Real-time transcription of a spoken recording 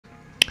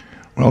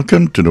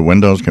Welcome to the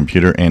Windows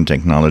Computer and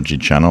Technology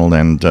channel,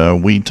 and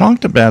we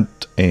talked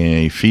about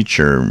a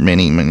feature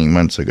many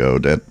months ago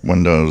that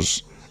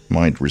Windows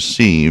might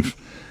receive,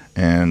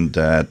 and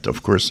that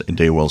of course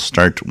they will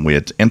start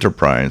with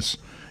enterprise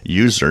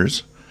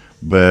users,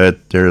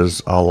 but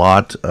there's a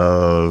lot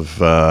of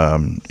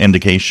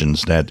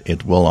indications that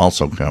it will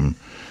also come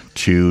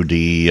to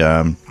the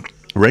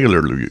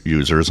regular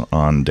users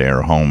on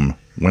their home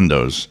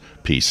Windows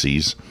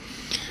PCs.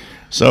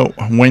 So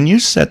when you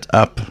set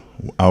up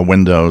a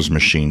Windows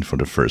machine for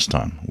the first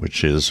time,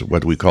 which is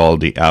what we call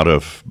the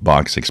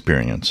out-of-box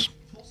experience,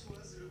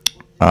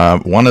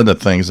 one of the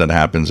things that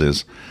happens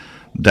is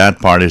that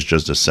part is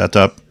just a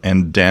setup,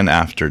 and then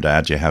after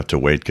that you have to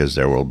wait because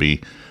there will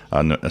be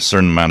a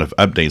certain amount of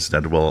updates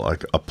that will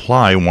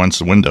apply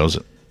once Windows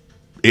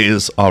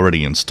is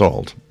already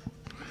installed.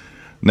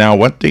 Now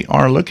what they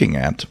are looking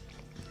at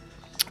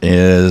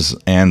is,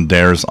 and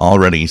there's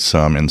already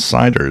some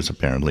insiders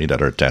apparently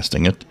that are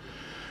testing it.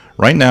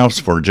 Right now it's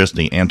for just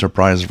the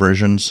enterprise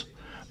versions,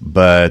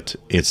 but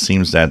it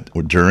seems that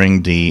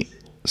during the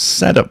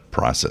setup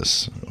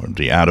process, or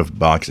the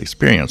out-of-box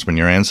experience, when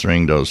you're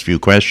answering those few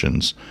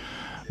questions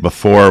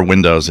before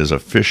Windows is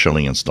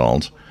officially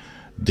installed,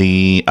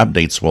 the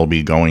updates will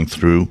be going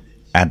through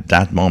at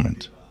that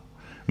moment.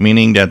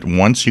 Meaning that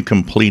once you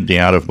complete the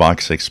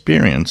out-of-box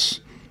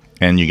experience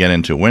and you get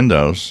into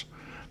Windows,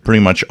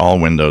 pretty much all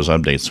Windows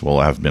updates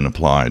will have been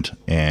applied,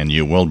 and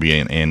you will be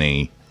in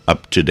a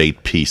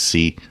up-to-date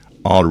PC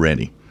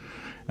already.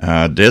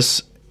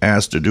 This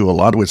has to do a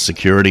lot with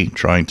security,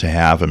 trying to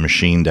have a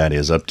machine that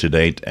is up to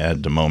date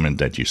at the moment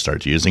that you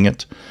start using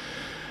it.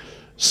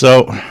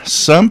 So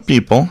some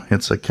people,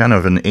 it's a kind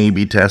of an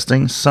A/B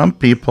testing, some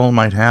people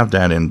might have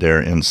that in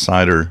their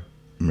insider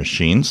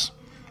machines,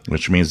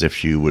 which means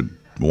if you would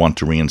want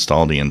to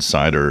reinstall the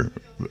insider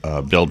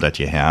build that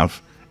you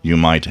have, you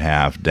might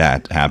have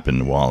that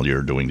happen while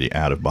you're doing the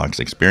out-of-box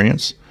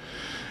experience.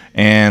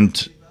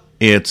 And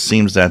it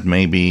seems that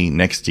maybe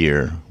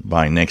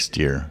by next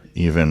year,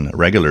 even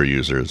regular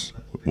users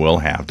will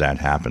have that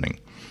happening.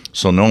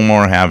 So no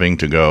more having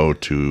to go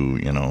to,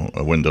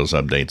 Windows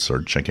updates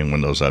or checking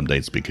Windows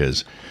updates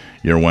because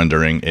you're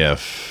wondering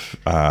if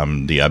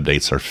the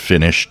updates are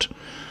finished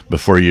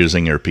before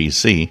using your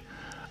PC.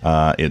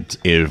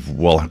 It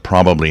will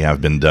probably have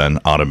been done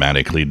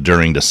automatically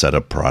during the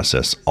setup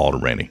process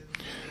already.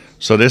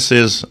 So this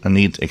is a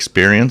neat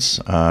experience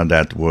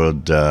that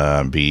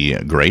would be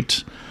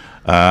great.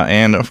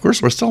 And of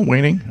course, we're still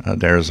waiting.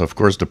 There's, of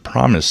course, the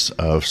promise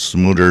of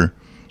smoother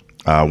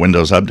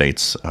Windows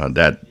updates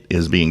that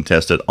is being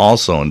tested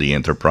also in the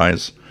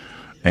enterprise.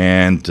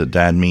 And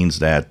that means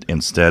that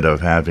instead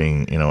of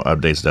having,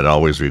 updates that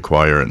always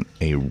require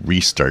a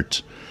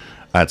restart,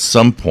 at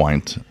some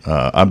point,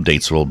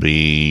 updates will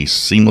be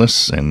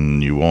seamless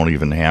and you won't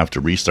even have to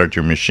restart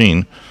your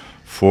machine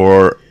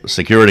for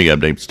security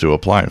updates to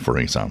apply, for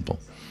example.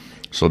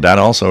 So that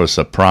also is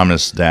a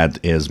promise that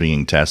is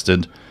being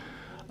tested.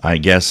 I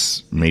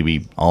guess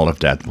maybe all of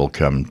that will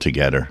come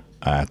together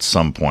at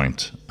some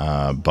point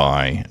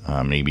by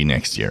maybe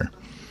next year.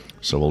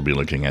 So we'll be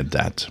looking at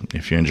that.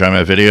 If you enjoy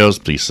my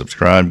videos, please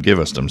subscribe, give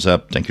us thumbs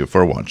up. Thank you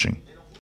for watching.